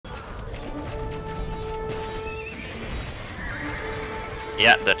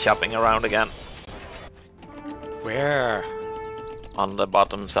Yeah, they're chopping around again. Where? On the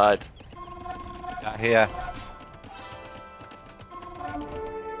bottom side. Here.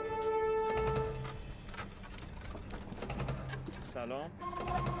 سلام.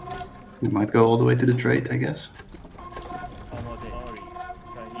 We might go all the way to the trade, I guess. آماده. آری.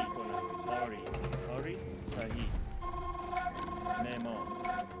 صحیح کنم. آری. آری. صحیح. معمار.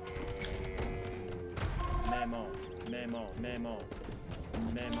 معمار. معمار. معمار.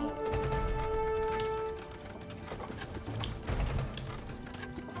 معمار.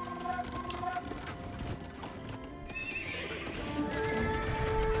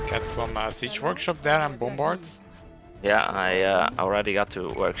 Get some siege workshop there and bombards. Yeah, I already got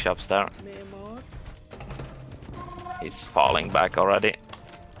 2 workshops there. He's falling back already.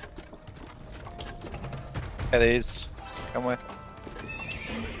 It is. Come with.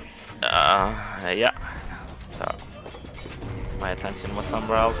 Yeah. So, my attention was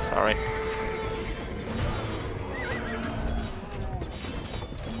somewhere else, sorry.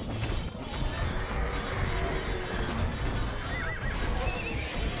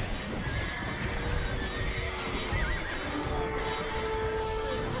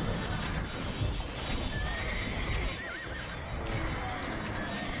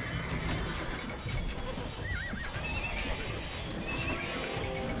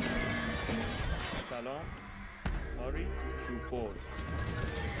 سلام. آری. شوپور.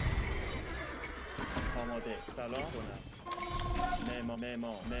 آماده. سلام کنم. معمار.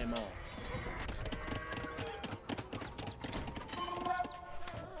 معمار. معمار.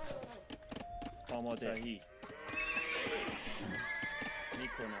 آماده. صحیح.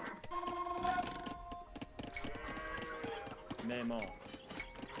 میکنم. معمار.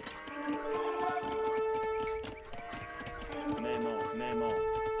 معمار. معمار.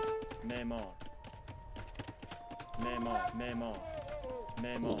 معمار. معمار. معمار.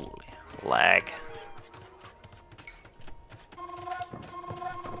 معمار. Ooh, lag.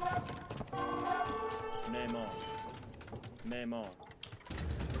 معمار. معمار.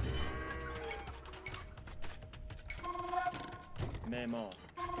 معمار.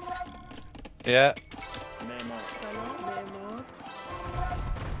 Yeah. معمار. سلام. معمار.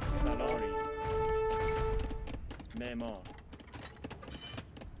 سلاری. معمار.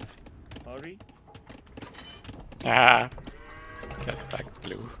 آری. Ah. Get back to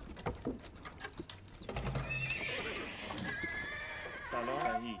blue. سلام.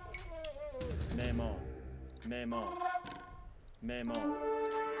 صحیح. معمار. معمار. معمار.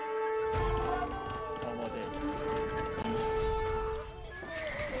 آماده.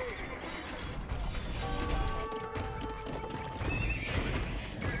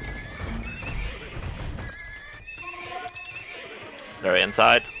 They're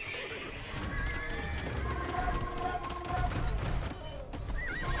inside.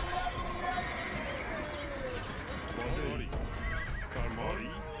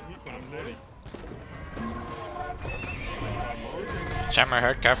 Jam my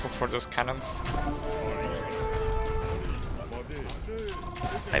head, careful for those cannons.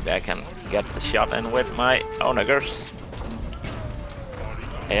 Maybe I can get the shot in with my onagers.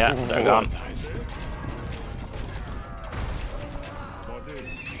 Yeah, they're gone. Nice.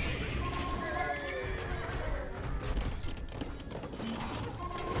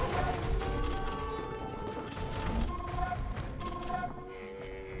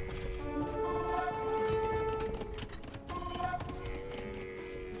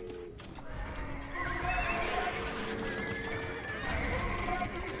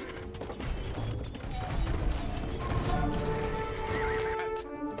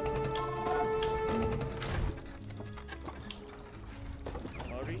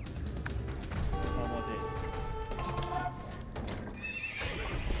 آری. آماده.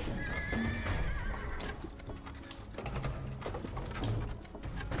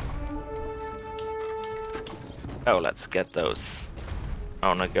 Oh, let's get those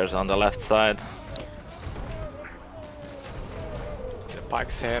onagers on the left side. The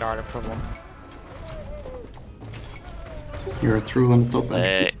pikes here are the problem. You're through on the top end.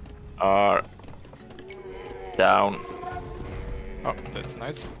 They are down. Oh, that's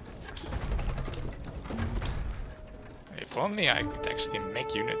nice. If only I could actually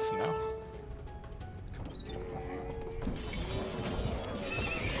make units now.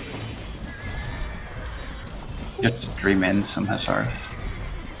 Just stream in some SR.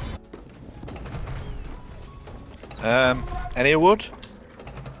 Any wood?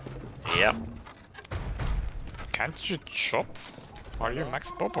 Yep. Can't you chop? Are you max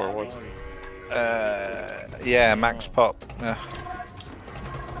pop or what? Yeah, max pop.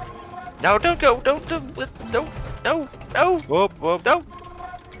 No, don't go! Don't! No! No! No! Whoop, whoop. Don't!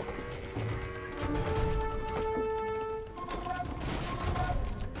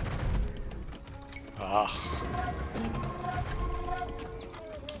 Well,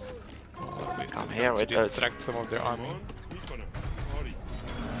 at least Come it's here going to with those. distract some of their army.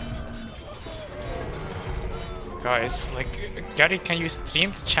 Guys, like, Gary, can you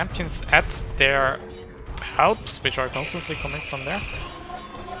stream the champions at their helps, which are constantly coming from there?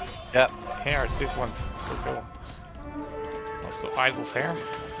 Yep. Here, these ones. Cool. Also, idols here.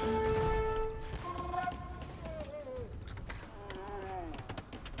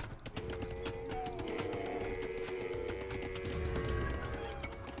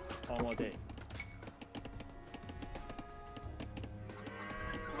 آماده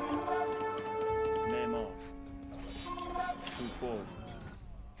معمار توپو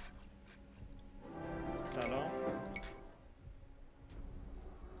سلام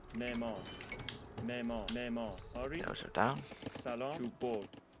معمار آری Those are down. سلام توپو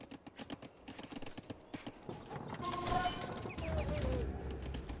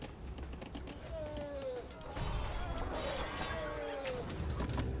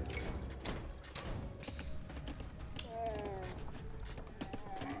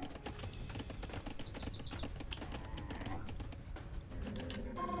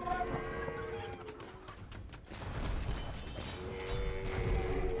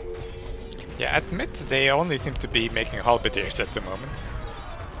Yeah, admit they only seem to be making halberdiers at the moment,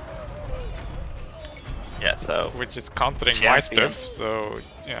 Yeah, so which is countering my Champion. stuff, so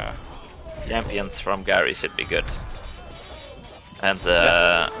yeah. champions from Gary should be good. And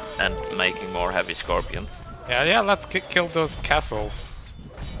making more heavy scorpions. Yeah, let's kill those castles.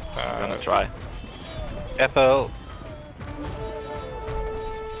 I'm gonna try. Careful.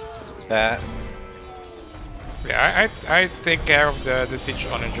 There. Yeah, I take care of the siege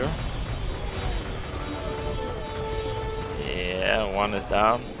onager. Yeah, one is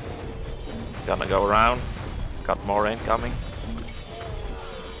down. Gonna go around. Got more incoming.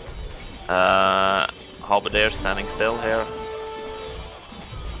 Halberdier standing still here.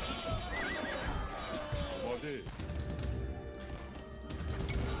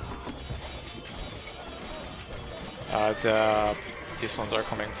 These ones are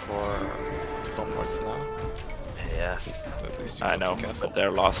coming for the bombards now. Yes, At least you I got the know, castle. but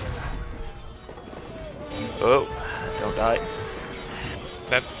they're lost. Oh, don't die.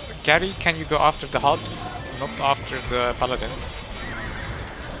 That Gary, can you go after the hubs, not after the paladins?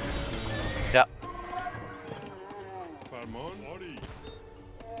 Yep.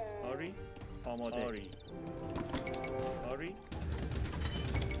 آری آماده آری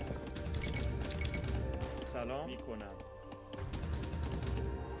سلام میکنم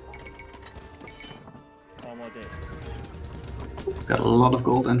آماده Got a lot of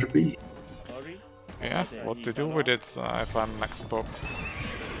gold entropy. آری Yeah, what to do with it if I'm max pop?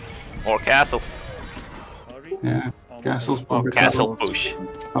 More castles. آری Yeah. Castles, More bomber castle castles, push.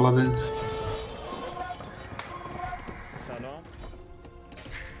 paladins. سلام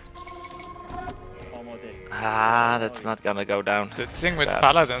آماده Ah, that's not gonna go down. The thing with Bad.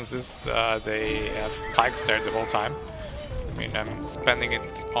 paladins is they have pikes there the whole time. I mean, I'm spending it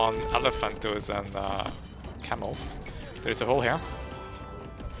on elephantos and camels. There's a hole here.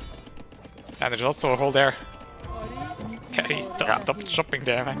 And there's also a hole there. Gary, stop shopping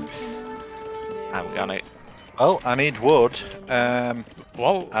there, man. I'm gonna. Oh, I need wood.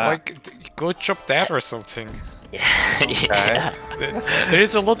 Well, like, go chop that or something. Yeah. There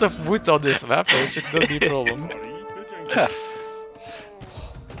is a lot of wood on this map, so it should not be a problem.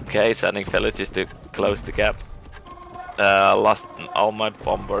 Okay, sending villages to close the gap. Lost all my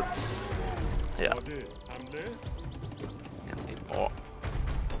bombards. Yeah. Need more.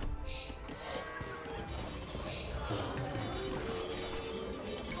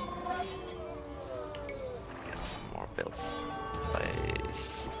 Get some more builds. Place.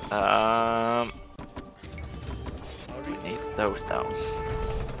 Need those down.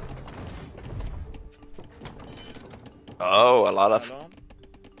 Oh, a lot of سلام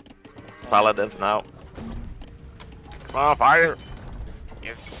paladins now. Come on, fire!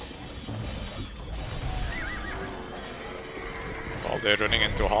 Yes. Well, they're running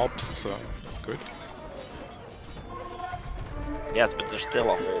into halps, so that's good. Yes, but there's still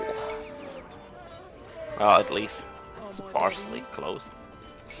a hole. Well, at least it's partially closed.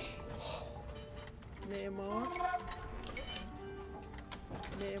 معمار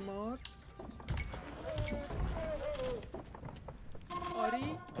معمار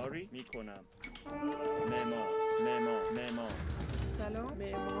آری آری میکنم معمار سلام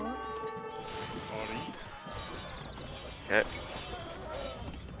معمار Okay.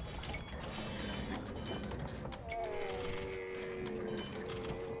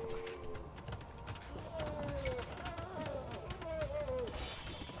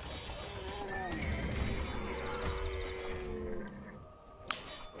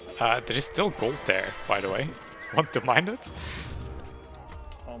 There is still gold there, by the way. Want to mine it?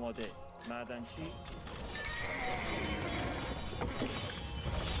 آماده معدنچی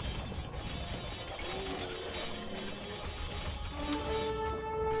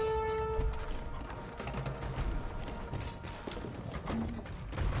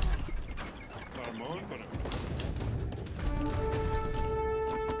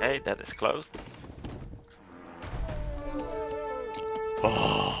Okay, that is closed.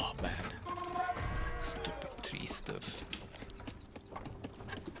 Oh man. Stupid tree stuff.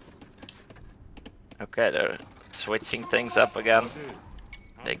 Okay, they're switching things up again.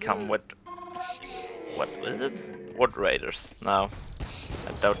 They come with what is it? Wood raiders. Now,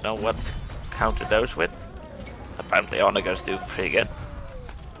 I don't know what to counter those with. Apparently, onagers do pretty good,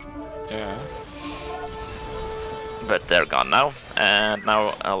 Yeah. but they're gone now, and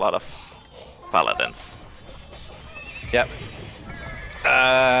now a lot of paladins. Yep.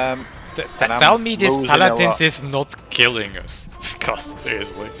 And I'm Tell me this losing a paladins lot. is not killing us. Because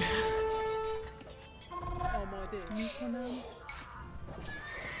seriously. آماده میکنم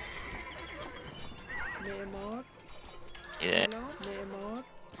معمار Yeah. سلام معمار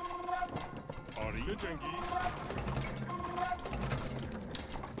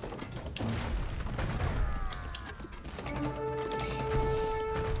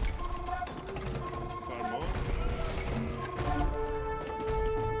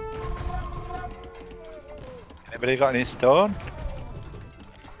Anybody got any stone?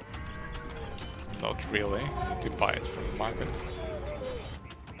 Not really. To buy it from the market.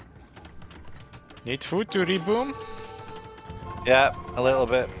 Need food to reboom? Yeah, a little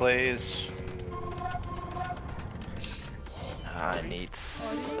bit, please. I need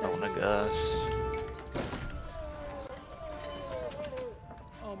onagers.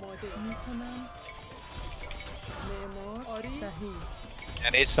 آماده میکنم معمار آری صحیح I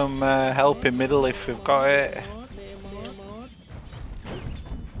need some help in middle if we've got it. معمار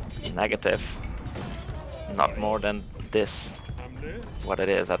Negative. Not more than this. What it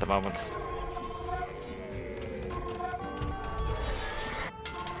is at the moment.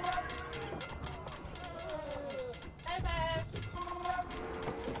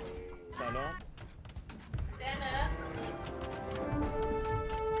 سلام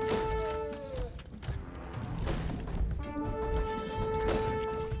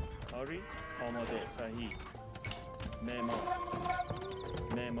آری آماده صحیح معمار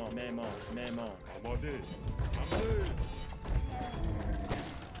معمار آماده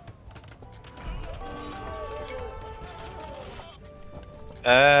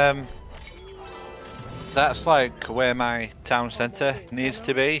That's like where my town centre needs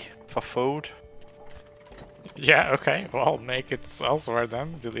to be for food. Yeah, okay. Well, make it elsewhere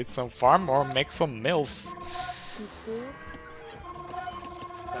then. Delete some farm or make some mills. چوببر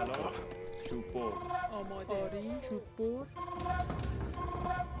سلام چوببر آماده آری چوببر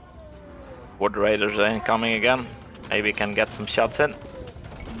Wood raiders are incoming again. Maybe we can get some shots in.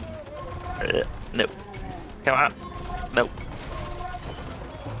 No. Come on. No.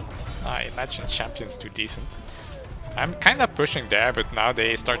 I imagine champions too decent. I'm kind of pushing there, but now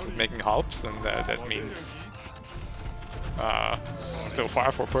they started making helps, and that means so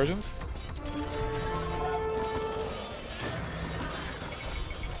far for Persians.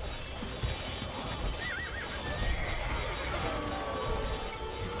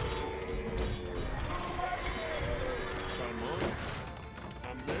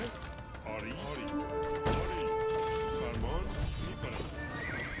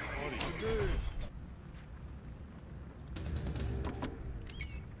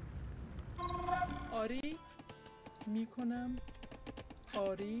 آری میکنم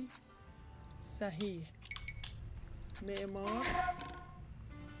آری صحیح معمار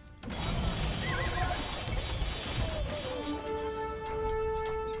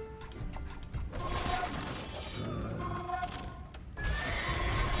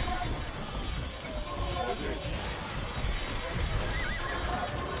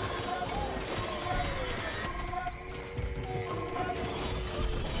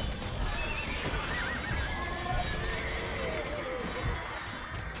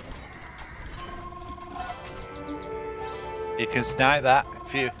You can snipe that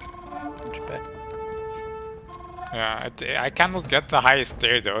if you. Yeah, I cannot get the highest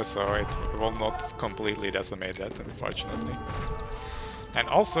tier though, so it will not completely decimate that, unfortunately. And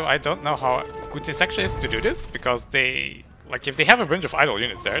also, I don't know how good this actually is to do this, because they... Like, if they have a bunch of idle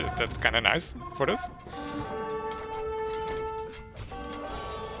units there, that's kind of nice for this.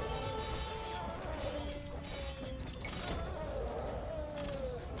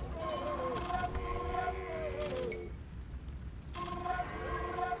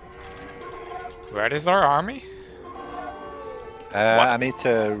 Where is our army? I need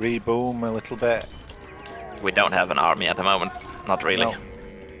to reboom a little bit. We don't have an army at the moment. Not really. No.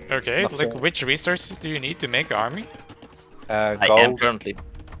 Okay, Not like so. which resources do you need to make an army? I am Gold. currently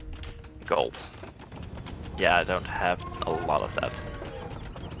gold. Yeah, I don't have a lot of that.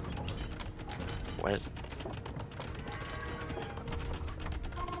 Where's...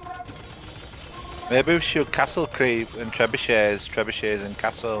 Maybe we should castle creep and trebuchets and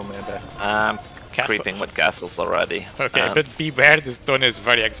castle maybe. I'm Castle. creeping with castles already. Okay, but beware, the stone is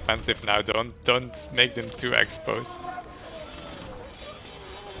very expensive now. Don't make them too exposed.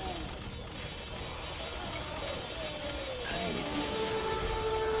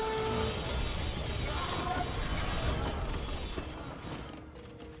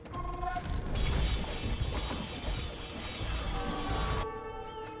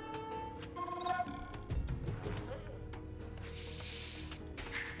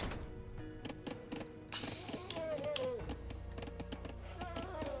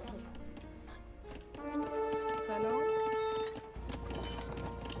 سلام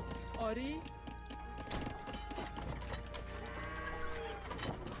آری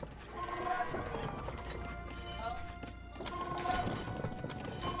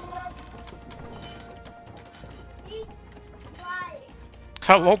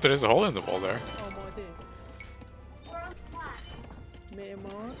Hello, there is a hole in the wall there. آماده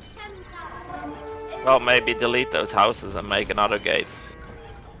معمار Well, maybe delete those houses and make another gate.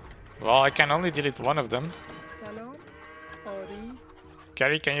 Well, I can only delete one of them. سلام آری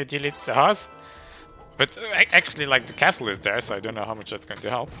Gary, can you delete the house? But actually, like, the castle is there, so I don't know how much that's going to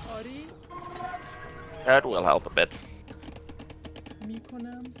help. آری That will help a bit.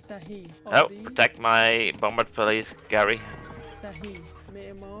 میکنم صحیح Oh, آری protect my bombard please, Gary. صحیح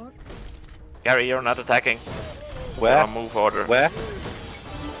معمار Gary, you're not attacking. Where? You're on move order. Where?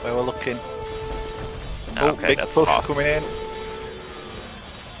 Where we're looking. Oh, Okay, big that's push awesome. coming in.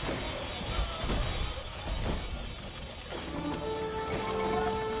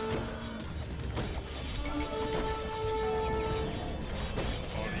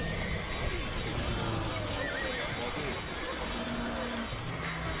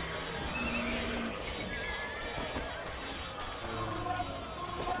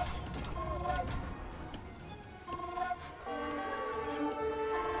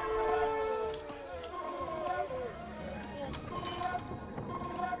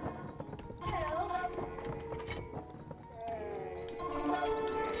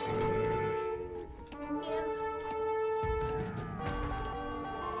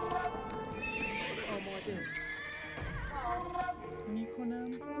 آماده میکنم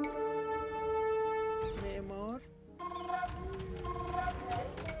معمار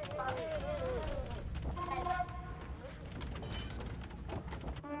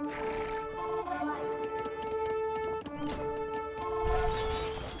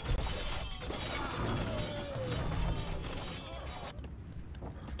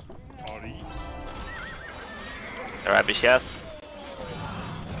Rubbish, yes.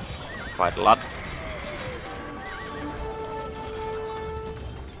 Quite a lot.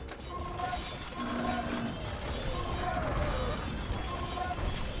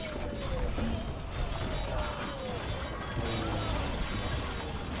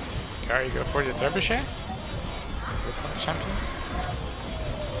 Gary, go for the trebuchet. With some champions.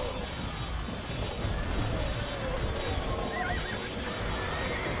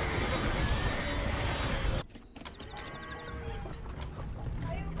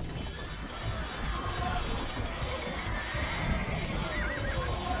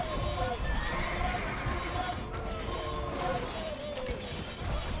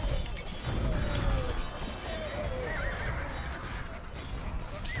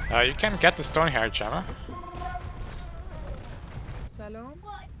 You can get the stone here, Gemma. سلام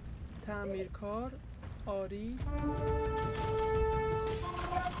تعمیرکار آری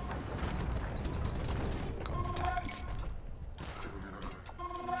God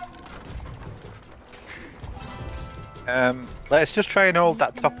damn it. Let's just try and hold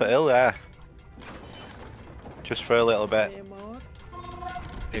that top of the hill there. Just for a little bit. معمار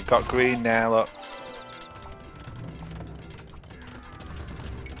You've got green now, look.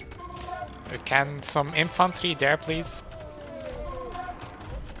 Can some infantry there, please?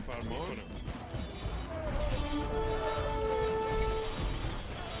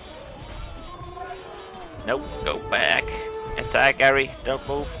 Nope, go back. Attack, Gary. Don't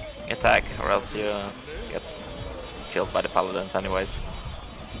move. Attack, or else you get killed by the paladins anyways.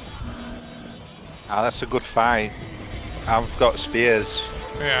 Ah, that's a good fight. I've got spears.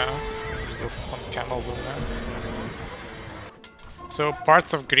 Yeah. There's also some camels in there. So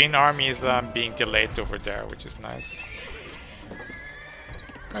parts of Green Army is being delayed over there, which is nice.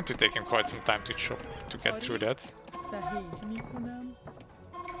 It's going to take him quite some time to get through that. صحیح میکنم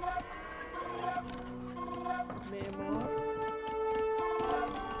معمار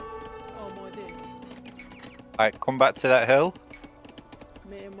آماده Right, come back to that hill.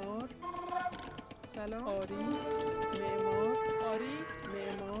 معمار سلام آری معمار آری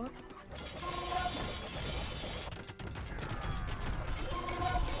معمار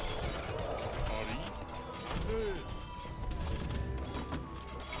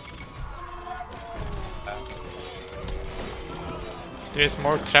There's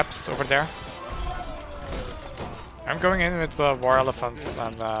more traps over there. I'm going in with war elephants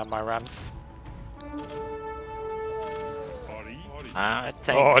and my rams. I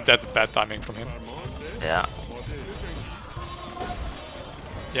think. Oh, that's bad timing from him. Yeah.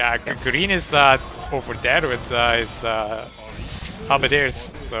 Yeah, Green is over there with his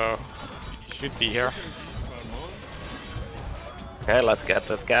halberdiers, so he should be here. Okay, let's get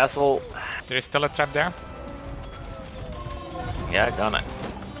that castle. There is still a trap there. Yeah, got it.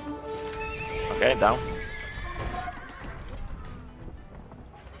 Okay, down.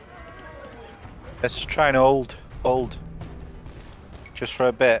 Let's just try and hold. Just for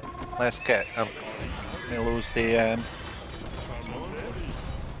a bit. Let's get. I'm gonna lose the.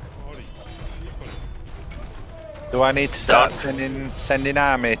 Do I need to start sending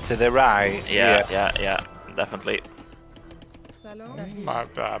army to the right? Yeah, definitely. سلام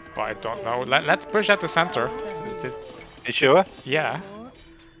I don't know. Let's push at the center. It's You sure? yeah.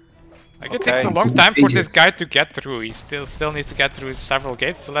 Like it Okay. takes a long time for this guy to get through. He still needs to get through several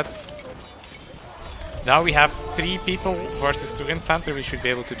gates. So let's. Now we have 3 people versus 2 in center. We should be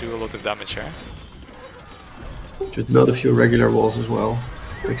able to do a lot of damage here. Just build a few regular walls as well.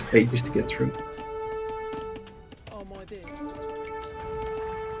 Takes ages to get through. آماده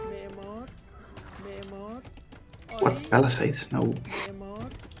معمار معمار What آری palisades? No. معمار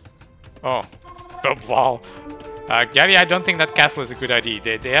Oh, the wall. Gary, I don't think that castle is a good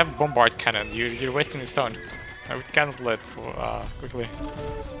idea. They have bombard cannon. You're wasting a stone. I would cancel it quickly.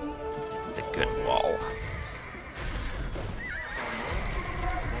 The good wall.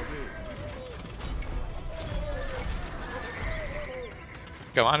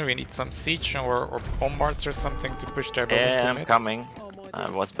 Come on, we need some siege or bombards or something to push their buildings Yeah, in I'm mid. coming. I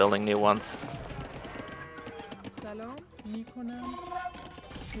was building new ones. سلام میکنم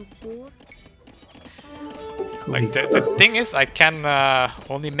جوبور Like the thing is, I can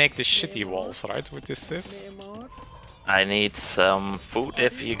only make the shitty walls, right, with this Civ. معمار I need some food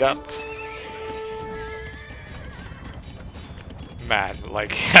if you got. Man,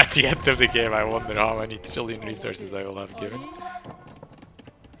 like at the end of the game, I wonder how many trillion resources I will have given.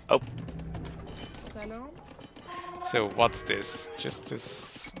 آری Oh, سلام So what's this? Just this.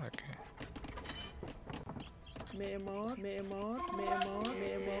 Okay. معمار معمار معمار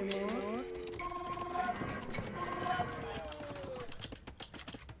معمار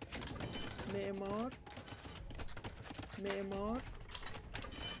معمار معمار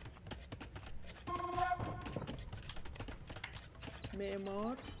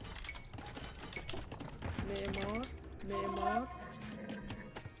معمار معمار معمار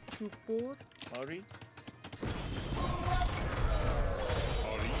چوببر آری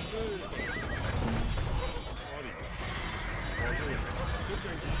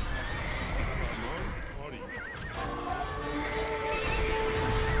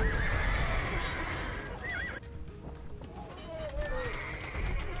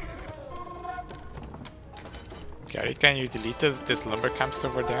Gary, can you delete this lumber camps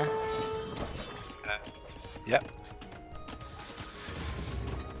over there? Yep.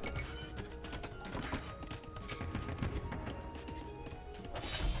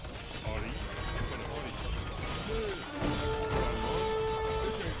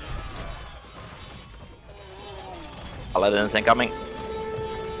 Paladins incoming.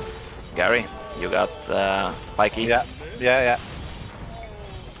 Gary, you got pikeys? Yeah.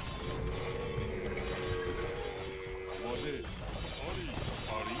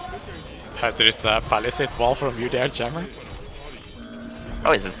 There's a palisade wall from you there, Jammer.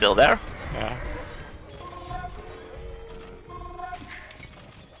 Oh, is it still there? Yeah.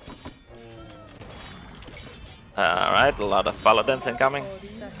 Alright, a lot of paladins incoming.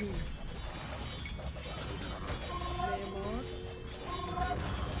 صحیح معمار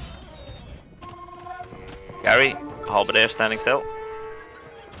Gary, halberdier standing still.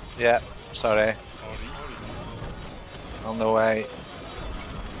 Yeah. Sorry. On the way.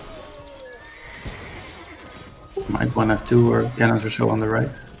 Might want to have 2 cannons or so on the right.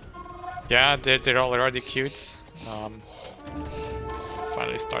 Yeah, they're already queued.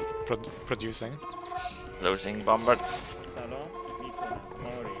 finally started producing. Losing bombards. سلام میکنم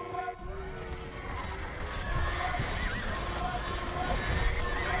آری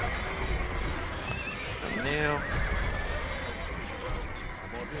New.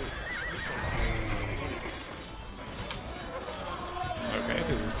 Okay,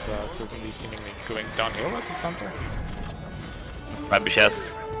 this is certainly seemingly going downhill at the center. Ambitious.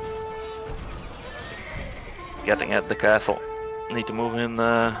 Getting at the castle. Need to move in.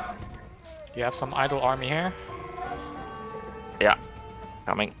 You have some idle army here. Yeah,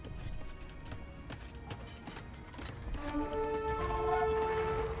 coming.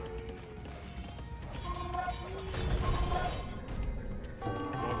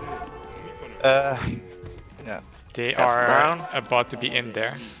 Yeah. They Cast are down. about to be in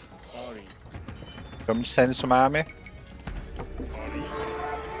there. آری Come send some army. آری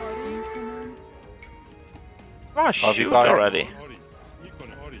کنم. Oh, Have you shoot got it? already. آری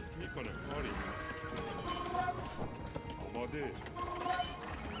میکنم آری میکنم آری آماده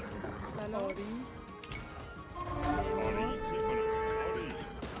سلام. آری. آری معمار. میکنم آری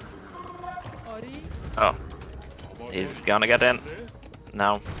آری. Oh, آماده he's gonna get in.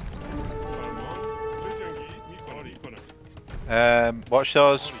 No. فرمان بجنگی میکنم آری کنم Watch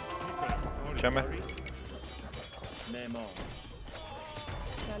those. میکنم آری Jimmy. آری معمار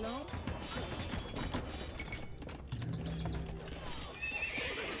سلام.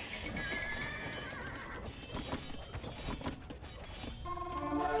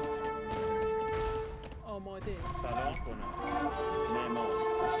 آماده. سلام کنم معمار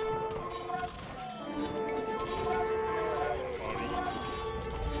آری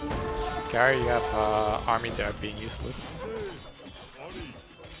Gary, you have army there being useless. آری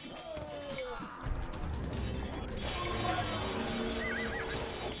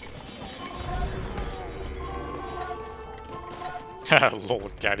Lol,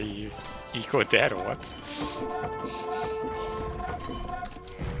 Gary, you eco dead or what?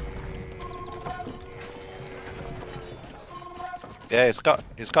 Yeah, it's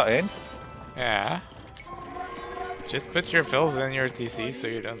got in. Yeah. Just put your fills in your TC so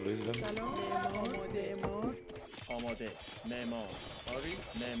you don't lose them. سلام. معمار. معمار. آماده معمار آری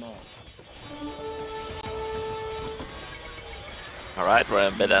معمار Alright, we're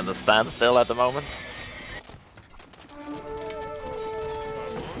a bit in the standstill at the moment.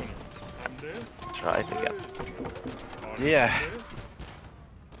 حمله Try to get. Yeah.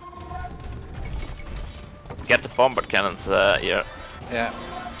 Get the bombard cannons here. Yeah.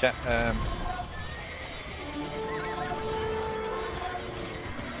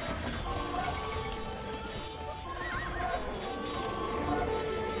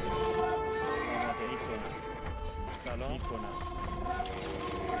 آماده میکنم سلام میکنم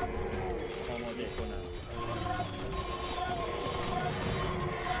آماده کنم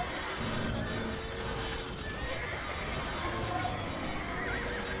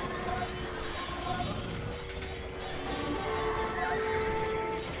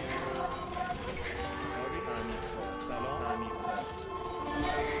آری تعمیر کن سلام تعمیر کن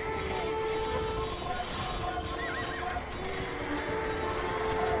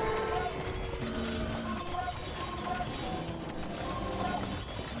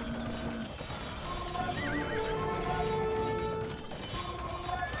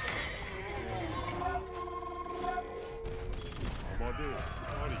آماده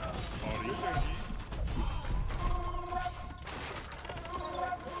آری آری جنگی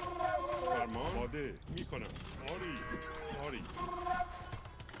فرمان آماده میکنم آری آری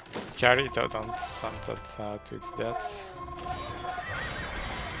Gary, don't send it to its death.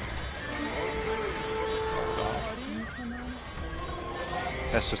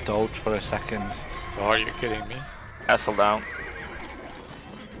 Let's just hold for a second. Oh, are you kidding me? Castle down.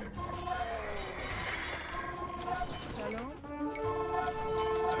 سلام.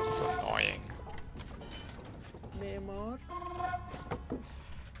 That's annoying. معمار.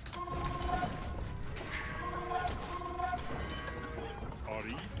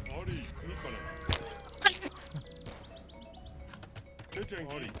 آری آری میکنم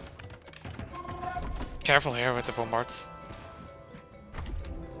بجنگی آری Careful here with the bombards.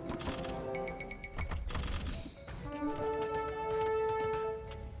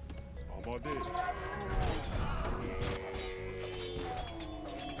 آماده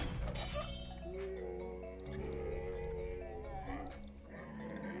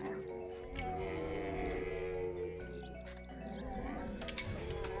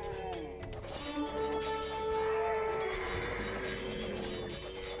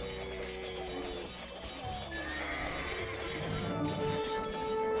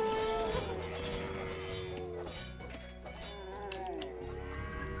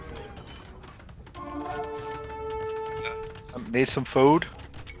Need some food.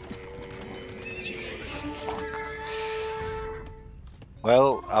 Jesus, fuck.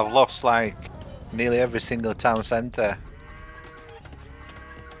 Well, I've lost like nearly every single town centre.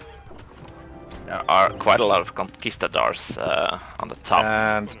 There are quite a lot of conquistadors on the top.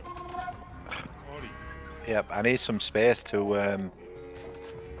 And yep, I need some space to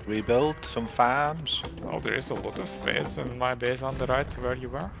rebuild some farms. Oh, there is a lot of space in my base on the right where you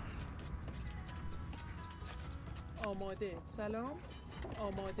were. آماده سلام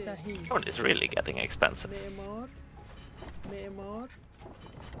آماده صحیح Oh, it's really getting expensive. معمار معمار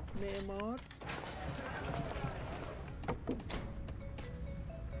معمار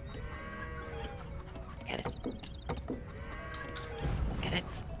Get it? Get it?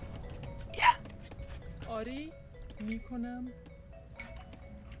 Yeah. آری میکنم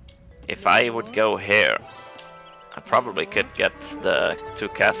If I would go here, I probably could get the 2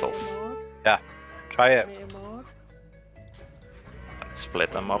 castles. معمار Yeah, try it. معمار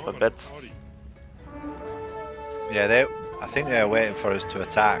Split them up a bit. Yeah, I think they're waiting for us to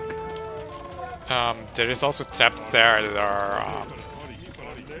attack. There is also traps there that are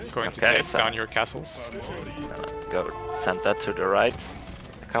going to Okay, take so- down your castles. Go send that to the right.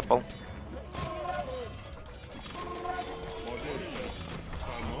 A couple.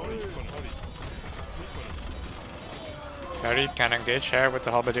 Harry can engage here with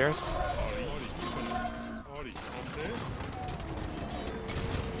the halberdiers.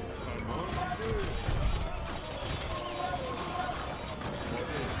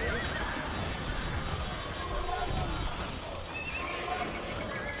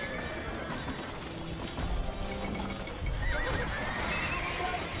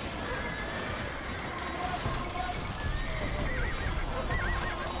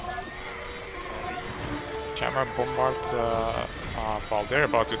 Jammer bombard. Well, they're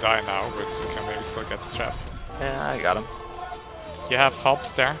about to die now, but you can maybe still get the trap. Yeah, I got him. You have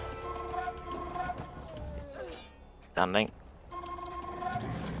helps there. Standing.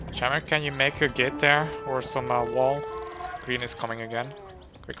 Jammer, can you make a gate there or some wall? Green is coming again.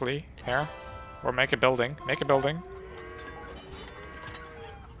 Quickly, here. Or make a building. Make a building.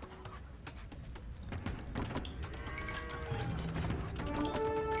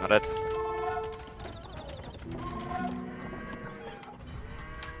 Got it.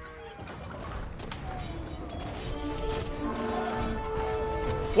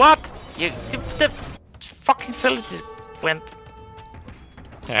 What? The fucking villages went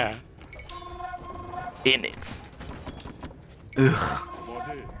Yeah. in it. Ugh.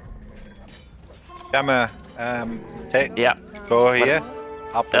 Gamma, take. Yeah. Go here.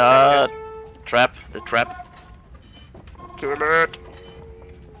 I'll protect it. Trap. The trap. Kill it.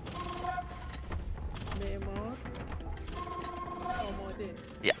 معمار آماده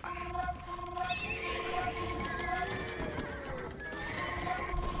Yeah.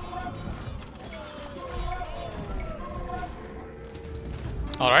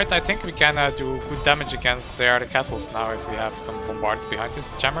 Alright, I think we can do good damage against their castles now if we have some bombards behind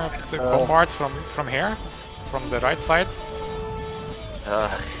us. Jammer, the bombard from here, from the right side.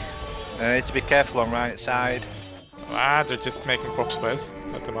 I need to be careful on right side. Ah, they're just making pop space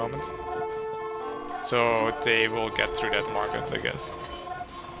at the moment. So they will get through that market, I guess.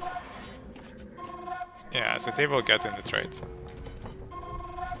 Yeah, so they will get in the trade.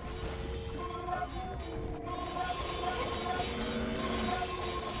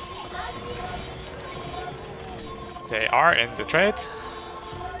 They are in the trade.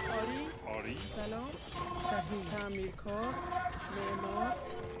 آری سلام صحیح تعمیرکار معمار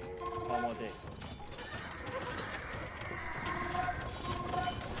آماده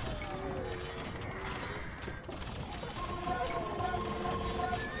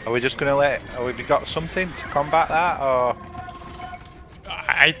Are we just gonna have we got something to combat that, or?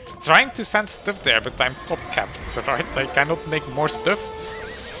 I'm trying to send stuff there, but I'm pop capped, so right? I cannot make more stuff.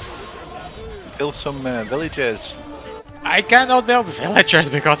 Build some villages. I cannot build villagers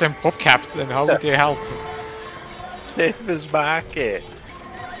because I'm pop capped, and how would they help? Davis market.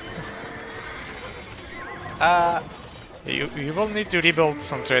 You will need to rebuild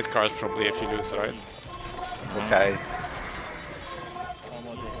some trade cards probably if you lose, right? Okay.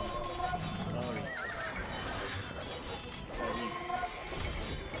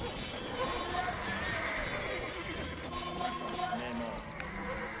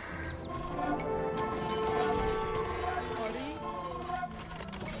 آری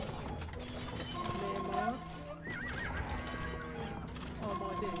معمار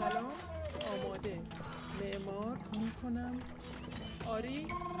آماده سلام آماده معمار میکنم آری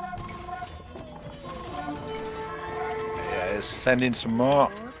Yeah, it's sending some more.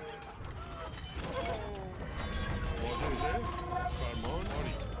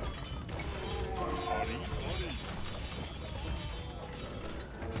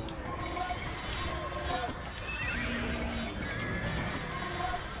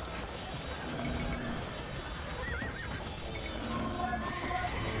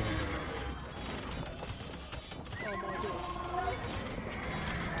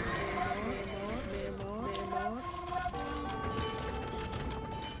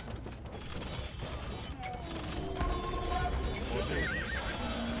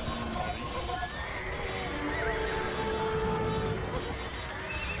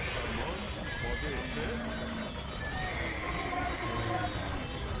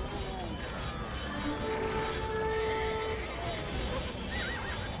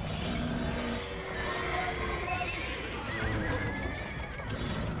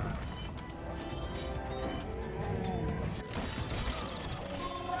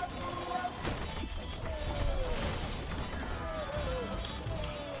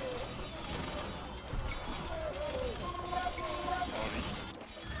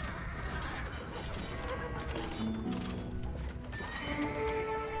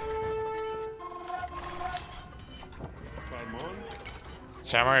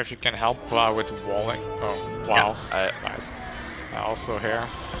 Jammer, if you can help with walling. Oh, wow. Yeah, Nice. Also here.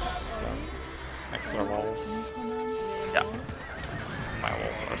 Extra walls. yeah. Since my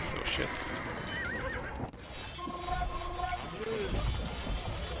walls are so shit.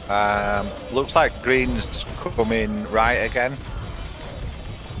 Looks like green's coming right again.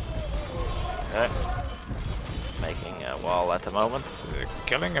 Okay. Making a wall at the moment.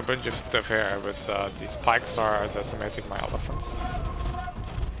 Killing a bunch of stuff here, but these spikes are decimating my elephants.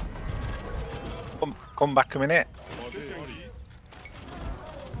 Come back a minute.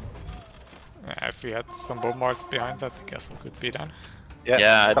 If we had some bombards behind that, the castle could be done. Yep,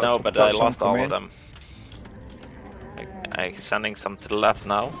 Yeah, I got know, some- but got I some lost all coming. of them. I sending some to the left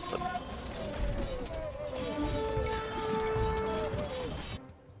now, but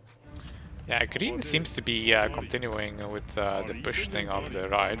Yeah, green seems to be continuing with the push thing on the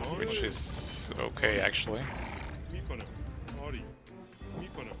right, which is okay actually.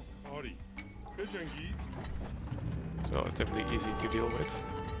 It's relatively easy to deal with.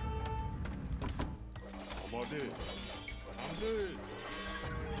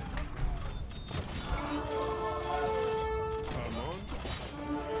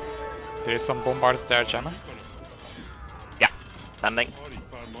 There's some bombards there, Gemma. yeah, sending.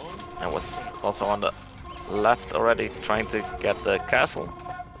 I was also on the left already trying to get the castle.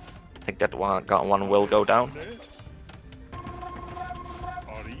 I think that one will go down.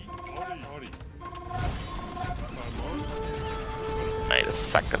 Made a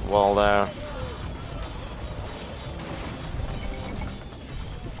second wall there.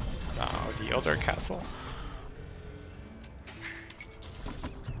 Now the other castle.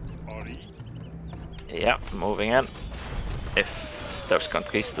 Yeah, moving in. If those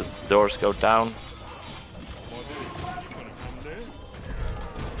conquisted doors go down.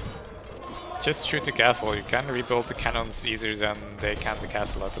 Just shoot the castle. You can rebuild the cannons easier than they can the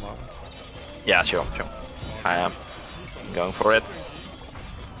castle at the moment. Yeah, sure. I am going for it.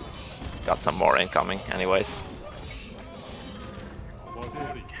 Got some more incoming anyways.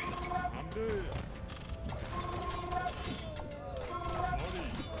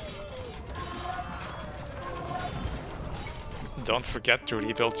 Don't forget to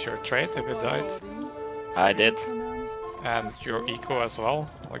rebuild your trade if it died. I did. And your eco as well,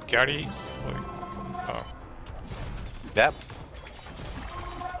 like Gary. Oh. Yep.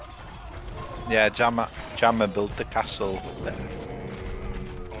 Yeah, Jammer built the castle there.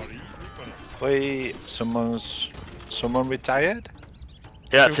 Wait, someone retired?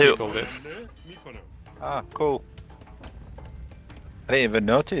 Yeah, Two too. people did. Ah, cool. I didn't even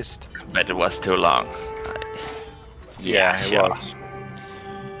notice. But it was too long. Yeah, it sure. was.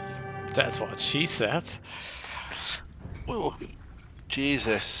 That's what she said.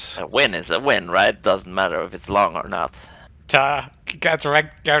 Jesus. A win is a win, right? Doesn't matter if it's long or not. Get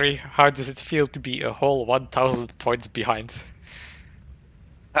ranked, Gary. How does it feel to be a whole 1,000 points behind?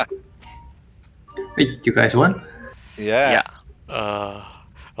 Wait, you guys won? Yeah. Well,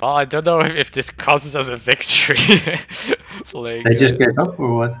 I don't know if this counts as a victory. Like, They just gave up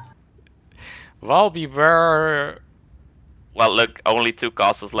or what? well, we were. Well, look, only 2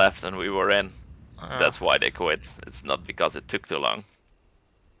 castles left and we were in. That's why they quit. It's not because it took too long.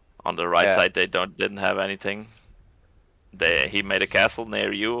 On the right side, they didn't have anything. He made a castle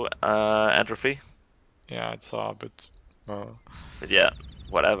near you, Entropy. Yeah, I saw, but. But yeah,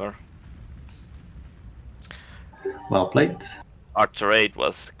 whatever. Well played. Our trade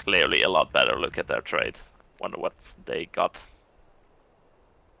was clearly a lot better. Look at their trade. Wonder what they got.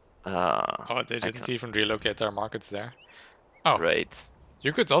 Oh, they didn't even relocate their markets there. Oh, Great.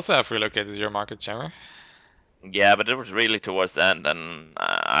 you could also have relocated your market, Jammer. Yeah, but it was really towards the end, and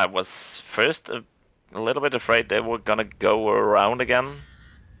I was first a little bit afraid they were gonna go around again,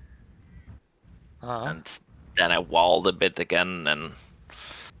 and then I walled a bit again, and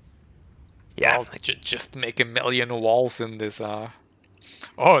yeah, Well, just make a million walls in this.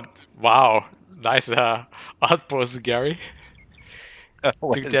 Oh, wow, nice outpost, Gary.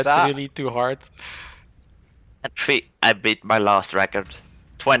 What Took is that really too hard. and I beat my last record,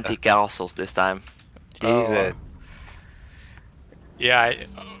 20 castles this time. Jesus. Yeah,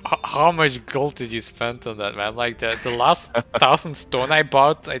 how much gold did you spend on that, man? Like the last 1,000 stone I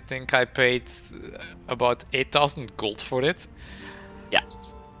bought, I think I paid about 8,000 gold for it. Yeah.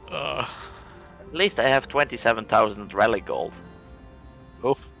 At least I have 27,000 rally gold.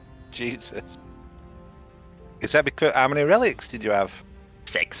 Oh, Jesus. Is that because how many relics did you have?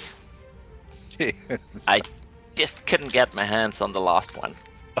 6. Jesus. I just couldn't get my hands on the last one.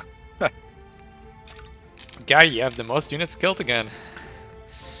 Gary, you have the most units killed again.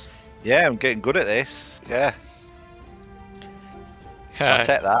 Yeah, I'm getting good at this. Yeah. I'll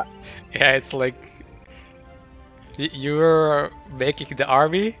take that. Yeah, it's like you're making the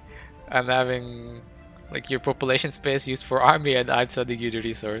army and having like your population space used for army, and I'm sending you the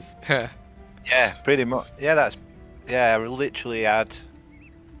resource. Yeah, pretty much. Yeah, that's. Yeah, I literally had.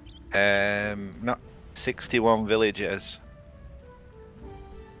 Not 61 villagers.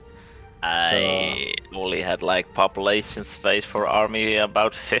 I only had like population space for army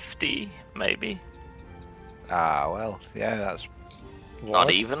about 50, maybe. Ah, well, yeah, that's. Not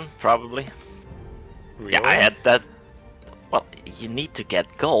What? even, probably. Really? Yeah, I had that. Well, you need to get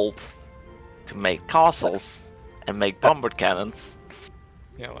gold to make castles and make bomber cannons.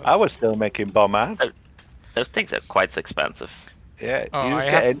 Yeah, I was still making bomb ad. Those things are quite expensive. Yeah, Oh, you just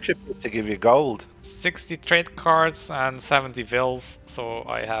I get have- entropy to give you gold. 60 trade cards and 70 vills, so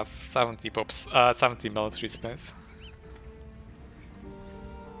I have 70 pops, 70 military space.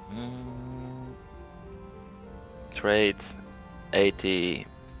 Trade 80,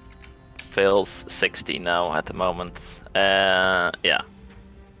 fills 60 now at the moment. Yeah.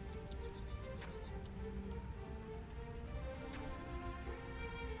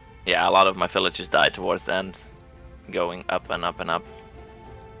 Yeah, a lot of my villages died towards the end, going up and up and up.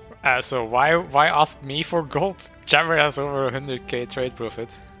 So why ask me for gold? Jammer has over 100k trade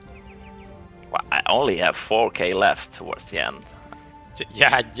profit. Well, I only have 4k left towards the end.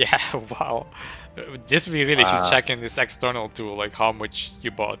 Yeah, wow. This we really should check in this external tool, like how much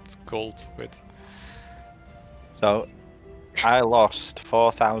you bought gold with. So, I lost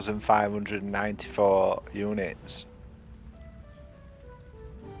 4,594 units.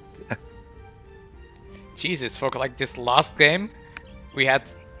 Jesus, for like this last game, we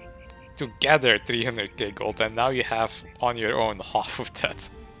had together 300k gold, and now you have on your own half of that.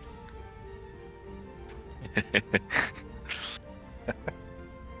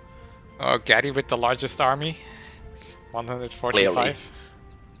 Oh, Gary with the largest army, 145.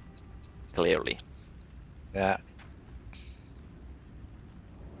 Clearly. Yeah.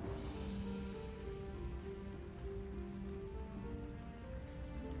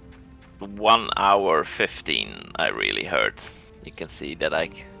 One hour 15 I really hurt. You can see that I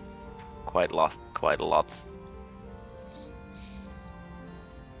quite lost quite a lot.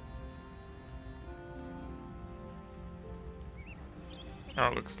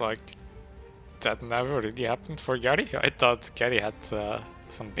 Oh, looks like that never really happened for Gary. I thought Gary had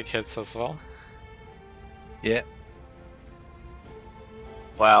some big hits as well. Yeah.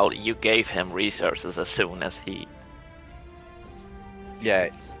 Well, you gave him resources as soon as he Yeah.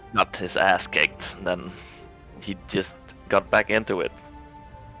 got his ass kicked, then he just got back into it.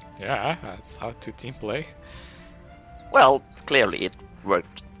 Yeah, that's how to team play. Well, clearly it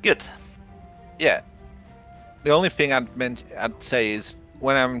worked good. Yeah. The only thing I'd say is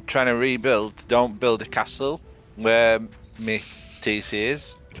when I'm trying to rebuild, don't build a castle where my TC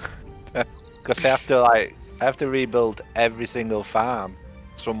is, because I have to rebuild every single farm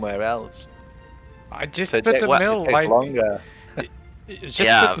somewhere else. I just So put it a ta- mill it takes like longer. just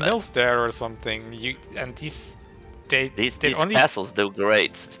Yeah, put but- mills there or something. These These they only castles do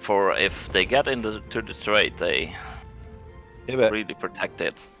great for if they get into the trade, they Yeah, but really protect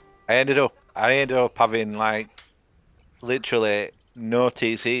it. I ended up having like literally no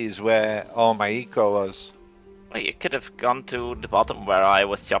TCs where all my eco was. Well, you could have gone to the bottom where I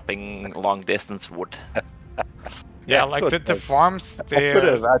was chopping long distance wood. yeah, like good, the good. farms I could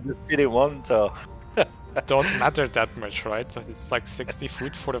have. they I just didn't want to. don't matter that much, right? It's like 60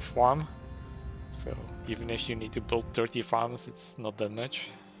 food for the farm, so even if you need to build 30 farms, it's not that much.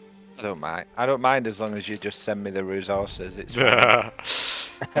 I don't mind. I don't mind as long as you just send me the resources. It's fine.